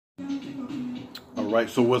Alright,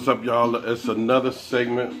 so what's up, y'all? It's another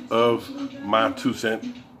segment of my 2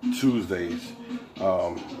 Cent Tuesdays.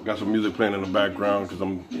 Got some music playing in the background because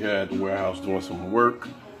I'm here at the warehouse doing some work.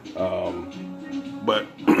 But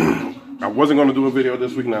I wasn't going to do a video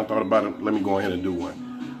this week, and I thought about it. Let me go ahead and do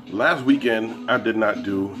one. Last weekend, I did not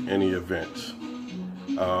do any events.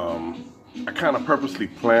 I kind of purposely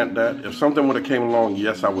planned that. If something would have came along,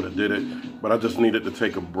 yes, I would have did it. But I just needed to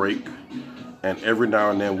take a break. And every now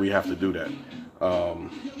and then we have to do that.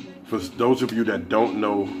 For those of you that don't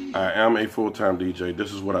know, I am a full-time DJ.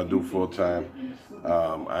 This is what I do full-time.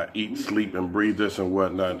 I eat, sleep, and breathe this and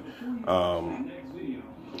whatnot.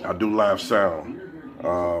 I do live sound.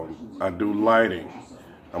 I do lighting.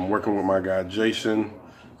 I'm working with my guy Jason,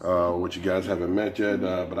 which you guys haven't met yet,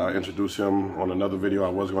 but I'll introduce him on another video. I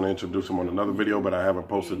was going to introduce him on another video, but I haven't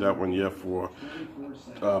posted that one yet for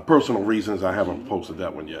personal reasons. I haven't posted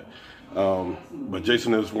that one yet. But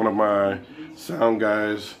Jason is one of my sound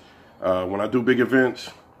guys. When I do big events,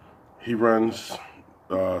 he runs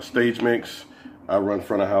stage mix. I run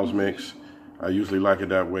front of house mix. I usually like it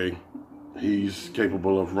that way. He's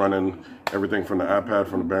capable of running everything from the iPad,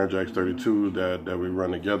 from the Behringer X32 that we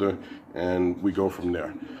run together, and we go from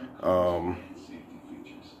there.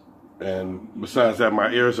 And besides that,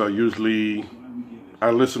 my ears are usually,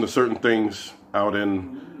 I listen to certain things out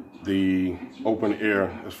in the open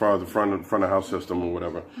air as far as the front of house system or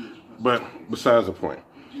whatever. But besides the point,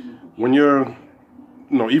 when you're,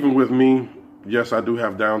 even with me, yes, I do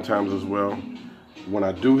have downtimes as well. When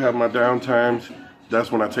I do have my downtimes,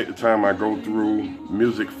 that's when I take the time, I go through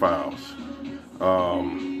music files.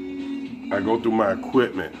 I go through my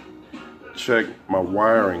equipment, check my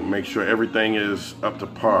wiring, make sure everything is up to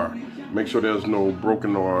par, make sure there's no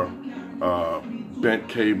broken or bent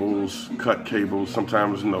cables, cut cables.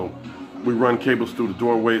 Sometimes, we run cables through the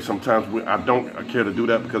doorway. Sometimes I don't care to do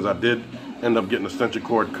that because I did end up getting the extension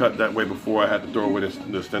cord cut that way before I had to throw away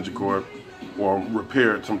the extension cord or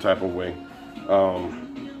repair it some type of way.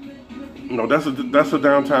 That's the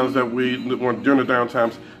downtimes that during the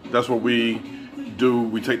downtimes, that's what we do.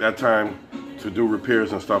 We take that time to do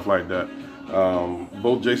repairs and stuff like that.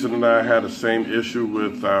 Both Jason and I had the same issue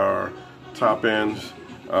with our top ends.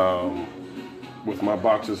 With my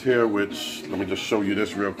boxes here, which, let me just show you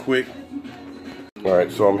this real quick. All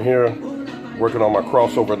right, so I'm here working on my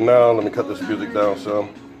crossover now. Let me cut this music down some.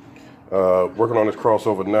 Working on this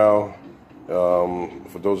crossover now.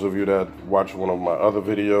 For those of you that watch one of my other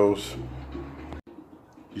videos,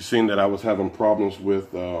 you've seen that I was having problems with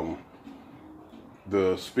the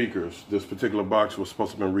speakers. This particular box was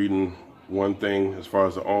supposed to have been reading one thing as far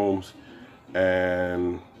as the ohms,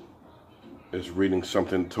 and it's reading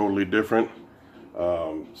something totally different.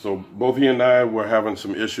 So both he and I were having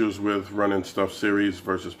some issues with running stuff series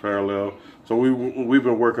versus parallel. So we've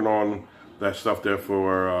been working on that stuff there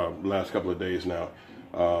for last couple of days now.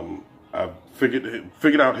 I've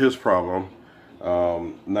figured out his problem.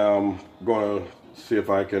 Now I'm going to see if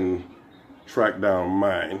I can track down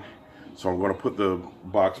mine. So I'm going to put the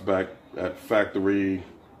box back at factory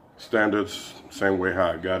standards, same way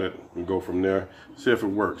how I got it, and go from there. See if it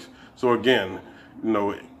works. So again,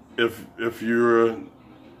 if you're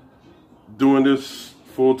doing this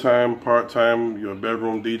full-time, part-time, you're a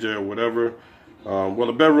bedroom DJ or whatever, well,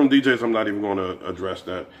 the bedroom DJs, I'm not even going to address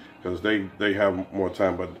that because they have more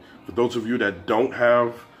time. But for those of you that don't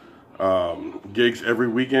have gigs every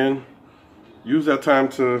weekend, use that time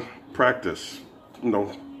to practice,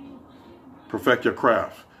 perfect your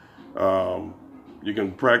craft. You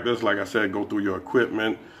can practice, like I said, go through your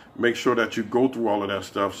equipment. Make sure that you go through all of that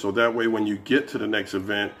stuff, so that way when you get to the next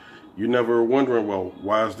event, you're never wondering, well,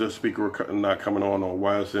 why is this speaker not coming on, or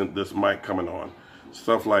why isn't this mic coming on?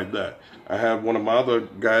 Stuff like that. I had one of my other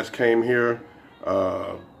guys came here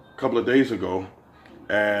a couple of days ago,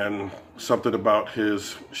 and something about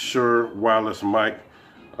his Shure wireless mic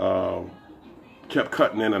kept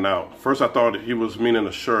cutting in and out. First I thought he was meaning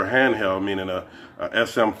a Shure handheld, meaning a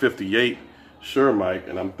SM58 Shure mic,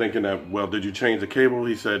 and I'm thinking that, well, did you change the cable?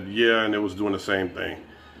 He said, yeah, and it was doing the same thing.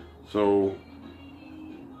 So,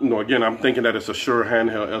 again, I'm thinking that it's a Shure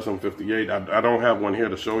handheld SM58. I don't have one here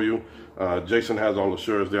to show you. Jason has all the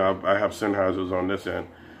Shures there. I have Sennheisers on this end.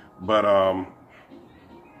 But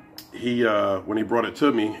when he brought it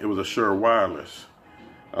to me, it was a Shure wireless.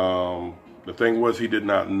 The thing was, he did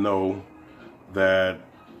not know that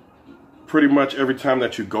pretty much every time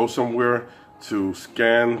that you go somewhere to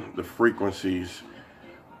scan the frequencies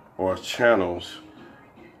or channels,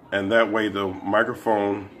 and that way the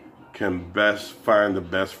microphone can best find the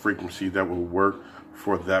best frequency that will work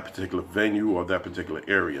for that particular venue or that particular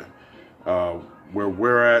area. Where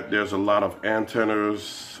we're at, there's a lot of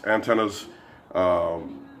antennas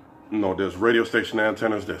There's radio station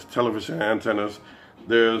antennas, there's television antennas,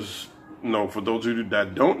 there's, for those of you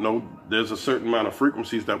that don't know, there's a certain amount of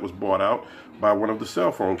frequencies that was bought out by one of the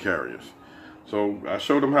cell phone carriers. So I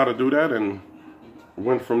showed them how to do that and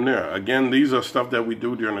went from there. Again, these are stuff that we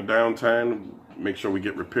do during the downtime, make sure we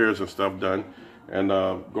get repairs and stuff done, and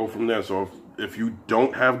go from there. So if you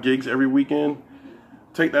don't have gigs every weekend,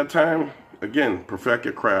 take that time, again, perfect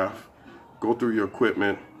your craft, go through your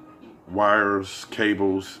equipment, wires,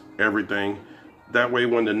 cables, everything. That way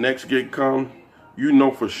when the next gig comes, you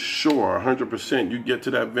know for sure, 100%, you get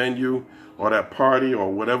to that venue or that party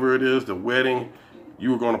or whatever it is, the wedding,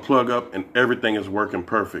 you are going to plug up and everything is working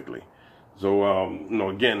perfectly. So,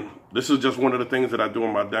 again, this is just one of the things that I do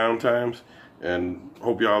in my downtimes, and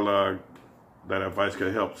hope y'all, that advice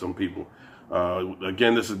could help some people.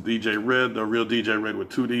 Again, this is DJ Red, the Real DJ Red with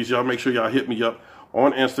 2 Ds. Y'all make sure y'all hit me up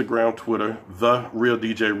on Instagram, Twitter, The Real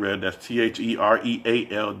DJ Red. That's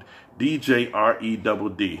TheReal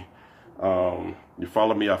DJREDD. You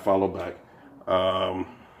follow me, I follow back.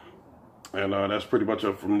 And that's pretty much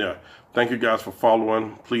it from there. Thank you guys for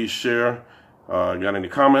following. Please share. Got any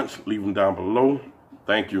comments? Leave them down below.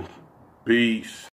 Thank you. Peace.